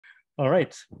All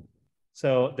right.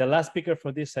 So the last speaker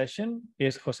for this session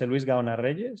is José Luis Gaona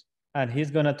Reyes, and he's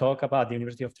going to talk about the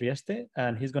University of Trieste,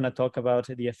 and he's going to talk about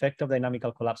the effect of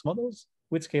dynamical collapse models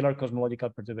with scalar cosmological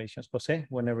perturbations. José,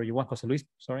 whenever you want, José Luis,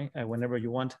 sorry, whenever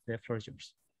you want, the floor is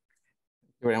yours.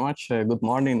 Thank you very much. Good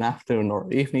morning, afternoon,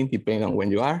 or evening, depending on when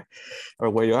you are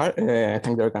or where you are.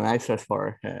 Thank the organizers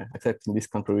for accepting this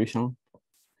contribution.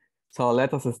 So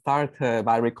let us start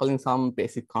by recalling some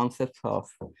basic concepts of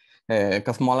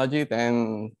cosmology,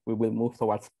 then we will move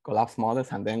towards collapse models,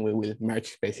 and then we will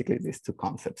merge basically these two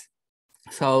concepts.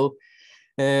 So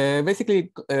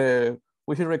basically,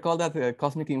 we should recall that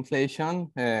cosmic inflation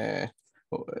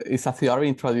is a theory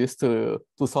introduced to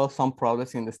solve some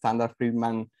problems in the standard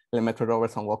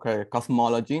Friedmann-Lemaitre-Robertson-Walker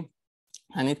cosmology.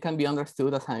 And it can be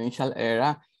understood as an initial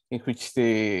era in which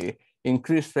the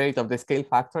increased rate of the scale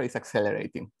factor is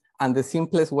accelerating. And the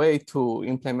simplest way to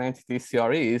implement this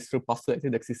theory is through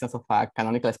postulating the existence of a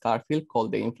canonical scalar field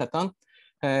called the inflaton,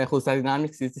 whose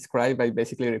dynamics is described by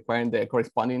basically requiring the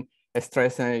corresponding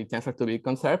stress energy tensor to be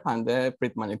conserved and the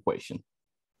Friedmann equation.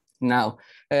 Now,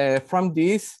 from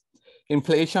this,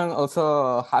 inflation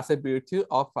also has a virtue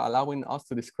of allowing us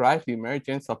to describe the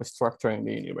emergence of a structure in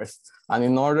the universe. And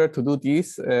in order to do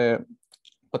this,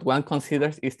 what one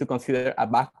considers is to consider a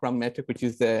background metric, which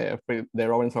is the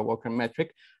Robinson-Walker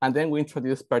metric, and then we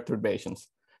introduce perturbations.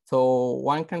 So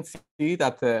one can see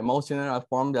that the most general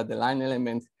form that the line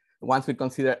element, once we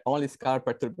consider only scalar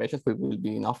perturbations, which will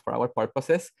be enough for our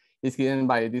purposes, is given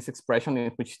by this expression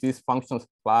in which these functions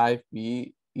phi,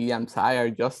 v, e, and psi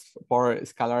are just for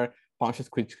scalar functions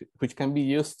which can be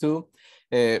used to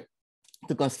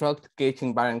construct gauge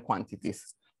invariant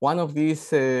quantities. One of these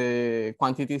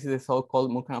quantities is the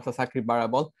so-called Mukhanov-Sasaki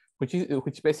variable,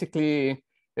 which basically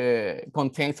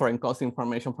contains or encodes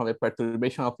information from the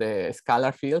perturbation of the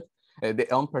scalar field, the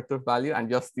unperturbed value, and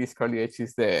just this curly h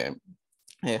is the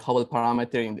Hubble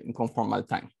parameter in conformal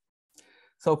time.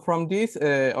 So from this,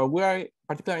 or we are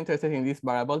particularly interested in this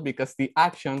variable because the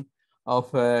action of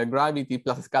gravity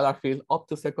plus a scalar field up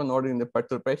to second order in the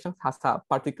perturbations has a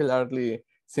particularly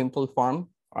simple form,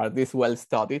 or at least well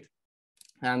studied.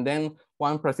 And then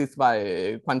one proceeds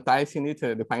by quantizing it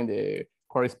to define the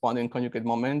corresponding conjugate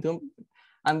momentum.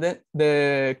 And then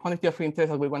the quantity of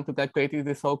interest that we want to calculate is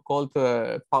the so-called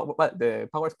the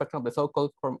power spectrum of the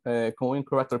so-called comoving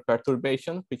curvature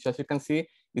perturbation, which, as you can see,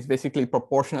 is basically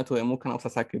proportional to the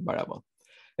Mukhanov-Sasaki variable.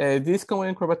 This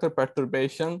comoving curvature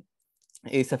perturbation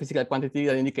is a physical quantity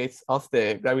that indicates us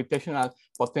the gravitational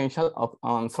potential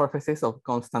on surfaces of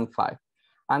constant phi.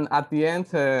 And at the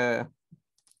end,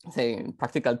 say in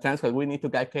practical terms, what we need to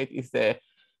calculate is the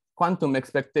quantum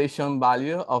expectation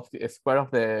value of the square of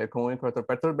the comoving curvature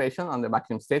perturbation on the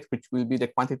vacuum state, which will be the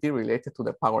quantity related to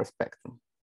the power spectrum.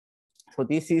 So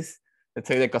this is, let's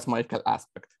say, the cosmological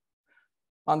aspect.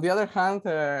 On the other hand,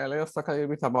 let us talk a little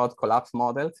bit about collapse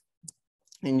models.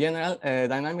 In general,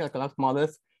 dynamical collapse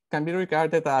models can be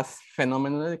regarded as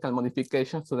phenomenological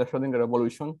modifications to the Schrödinger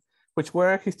evolution, which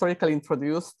were historically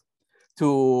introduced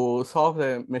to solve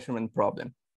the measurement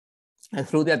problem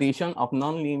through the addition of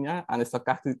nonlinear and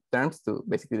stochastic terms to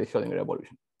basically the Schrödinger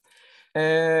evolution.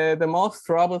 The most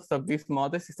robust of these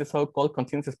models is the so-called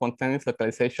continuous spontaneous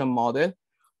localization model,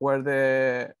 where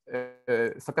the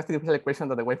stochastic differential equation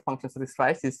that the wave function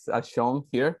satisfies is as shown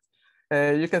here.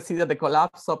 You can see that the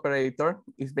collapse operator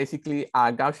is basically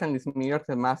a Gaussian smear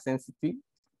to mass density.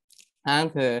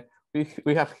 And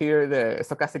we have here the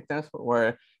stochastic terms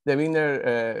where the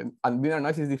Wiener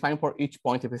noise is defined for each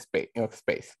point of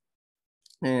space.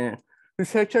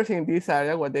 Researchers in this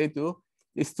area, what they do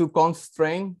is to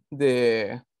constrain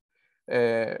the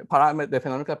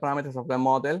phenomenological parameters of the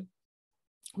model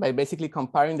by basically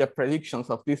comparing the predictions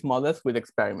of these models with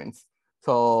experiments.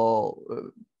 So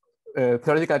either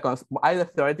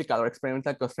theoretical or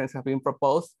experimental constraints have been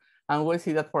proposed, and we'll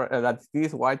see that that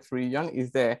this white region is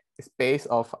the space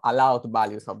of allowed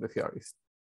values of the theories.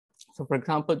 So for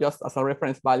example, just as a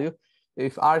reference value,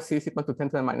 if RC is equal to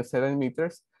 10 to the minus 7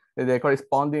 meters, the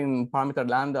corresponding parameter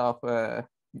lambda of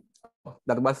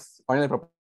that was only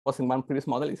proposed in one previous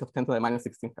model is of 10 to the minus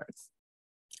 16 hertz.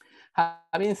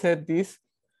 Having said this,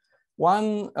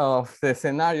 one of the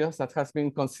scenarios that has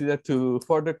been considered to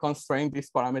further constrain these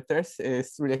parameters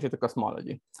is related to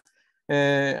cosmology.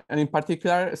 And in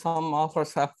particular, some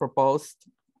authors have proposed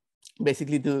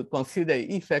basically to consider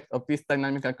the effect of these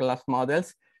dynamical collapse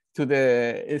models to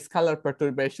the scalar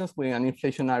perturbations within an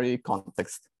inflationary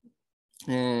context.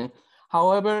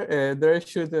 However,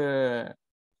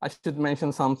 I should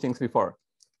mention some things before.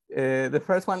 The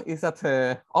first one is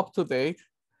that up to date,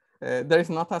 there is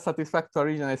not a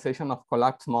satisfactory generalization of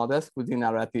collapse models within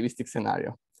a relativistic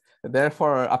scenario.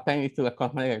 Therefore, applying it to a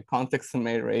cosmological context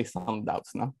may raise some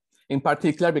doubts, no? In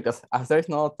particular, because as there is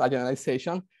not a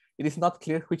generalization, it is not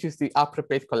clear which is the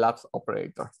appropriate collapse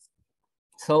operator.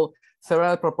 So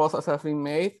several proposals have been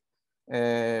made.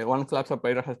 One collapse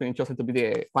operator has been chosen to be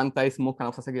the quantized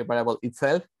Mukhanov-Saseki variable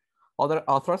itself. Other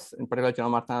authors, in particular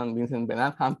John Martin and Vincent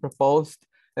Benat, have proposed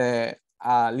a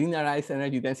linearized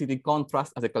energy density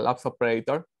contrast as a collapse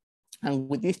operator. And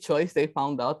with this choice, they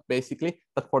found out basically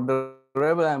that for the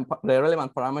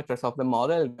relevant parameters of the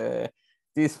model,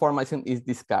 this formation is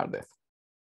discarded.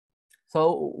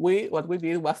 So what we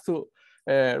did was to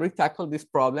retackle this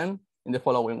problem in the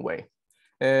following way.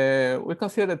 We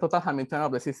consider the total Hamiltonian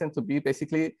of the system to be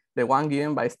basically the one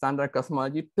given by standard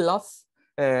cosmology plus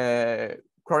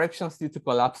corrections due to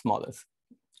collapse models.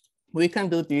 We can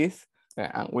do this,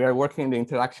 and we are working in the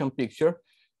interaction picture,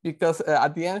 because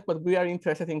at the end, what we are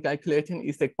interested in calculating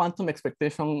is the quantum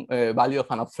expectation value of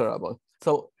an observable.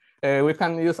 So we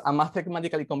can use a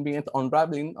mathematically convenient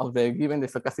unraveling of the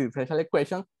stochastic differential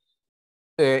equation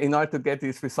in order to get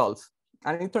these results.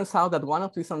 And it turns out that one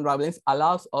of these unravelings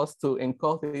allows us to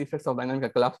encode the effects of dynamical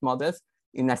collapse models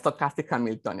in a stochastic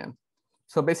Hamiltonian.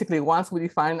 So basically, once we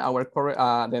define our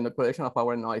the correlation of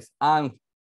our noise and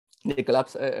the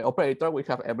collapse operator, we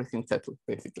have everything settled,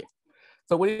 basically.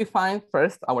 So we define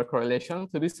first our correlation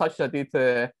to be such that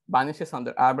it vanishes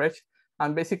under average,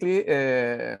 and basically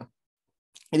it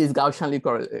is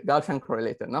Gaussian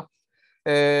correlated. No,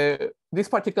 this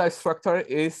particular structure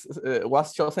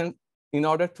was chosen in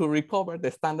order to recover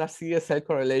the standard CSL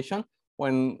correlation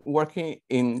when working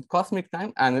in cosmic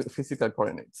time and physical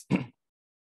coordinates.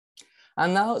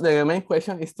 And now the main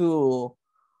question is to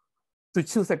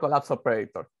choose a collapse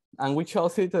operator. And we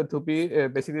chose it to be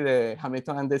basically the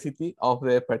Hamiltonian density of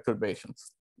the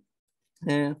perturbations.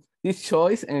 And this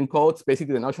choice encodes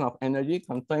basically the notion of energy,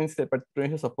 contains the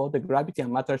perturbations of both the gravity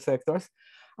and matter sectors.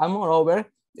 And moreover,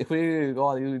 if we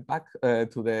go a little bit back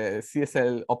to the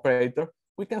CSL operator,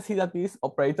 we can see that this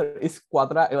operator is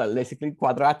basically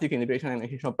quadratic integration and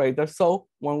integration operator. So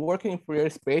when working in Fourier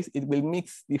space, it will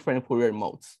mix different Fourier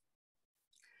modes.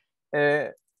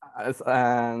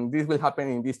 And this will happen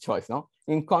in this choice, no?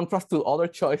 In contrast to other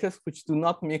choices which do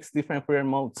not mix different Fourier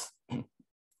modes.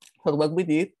 So what we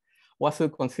did was to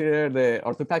consider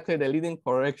to calculate the leading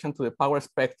correction to the power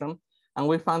spectrum, and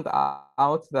we found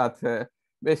out that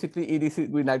basically it is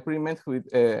with agreement with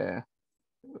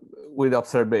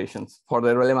observations for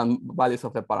the relevant values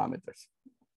of the parameters.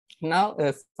 Now,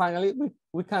 finally,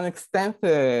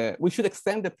 we should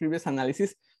extend the previous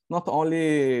analysis not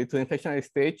only to the inflationary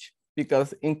stage,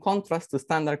 because in contrast to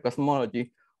standard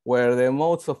cosmology, where the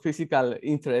modes of physical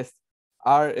interest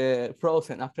are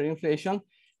frozen after inflation,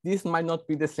 this might not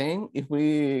be the same if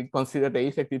we consider the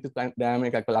effect due to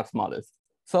dynamical collapse models.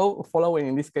 So following,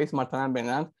 in this case, Martin and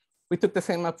Benat, we took the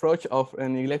same approach of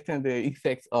neglecting the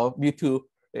effects due to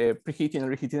preheating and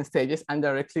reheating stages and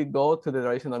directly go to the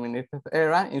radiation-dominated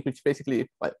era, in which basically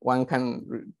one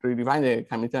can redefine the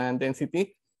Hamiltonian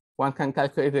density, one can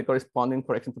calculate the corresponding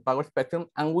correction to power spectrum,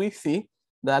 and we see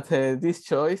that this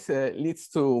choice leads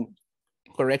to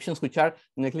corrections which are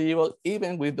negligible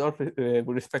even with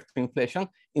respect to inflation,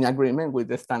 in agreement with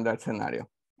the standard scenario.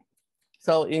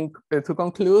 So to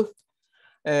conclude,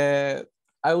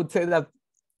 I would say that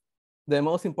the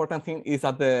most important thing is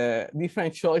that the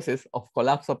different choices of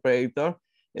collapse operator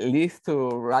leads to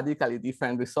radically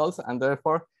different results, and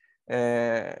therefore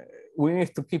we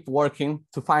need to keep working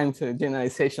to find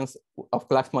generalizations of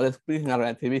collapse models within a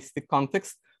relativistic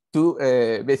context to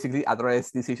basically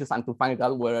address these issues and to find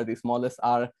out whether these models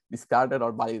are discarded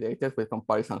or validated with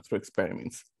comparison through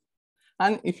experiments.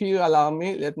 And if you allow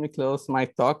me, let me close my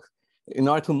talk in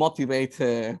order to motivate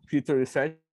future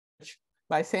research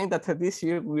by saying that this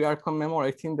year we are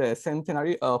commemorating the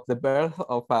centenary of the birth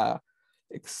of an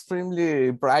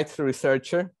extremely bright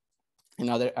researcher in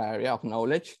another area of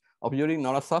knowledge, of Yuri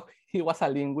Norodtsov. He was a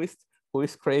linguist who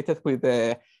is created with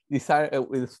the desire,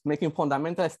 with making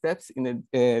fundamental steps in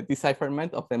the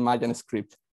decipherment of the Mayan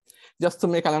script. Just to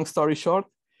make a long story short,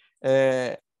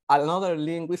 another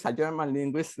linguist, a German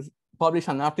linguist, published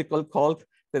an article called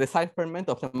 "The Decipherment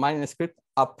of the Mayan Script: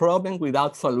 A Problem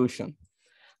Without Solution."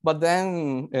 But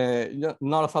then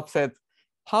Norodtsov said,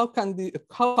 how come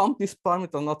this problem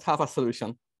does not have a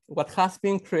solution? What has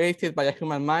been created by a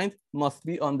human mind must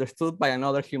be understood by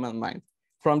another human mind.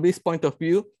 From this point of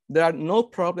view, there are no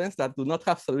problems that do not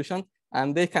have solution,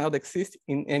 and they cannot exist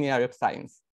in any area of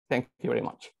science. Thank you very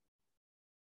much.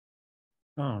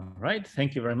 All right,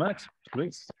 thank you very much,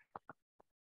 Luis.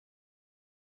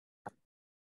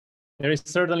 There is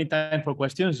certainly time for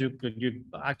questions. You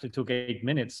actually took 8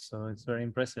 minutes, so it's very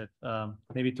impressive.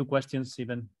 Maybe 2 questions,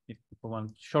 even if people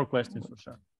want short questions for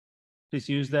sure. Please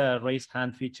use the raise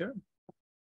hand feature.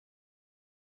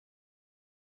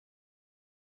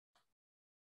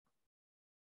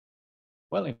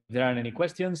 Well, if there aren't any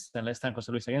questions, then let's thank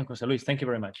Jose Luis again. Jose Luis, thank you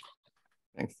very much.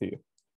 Thanks to you.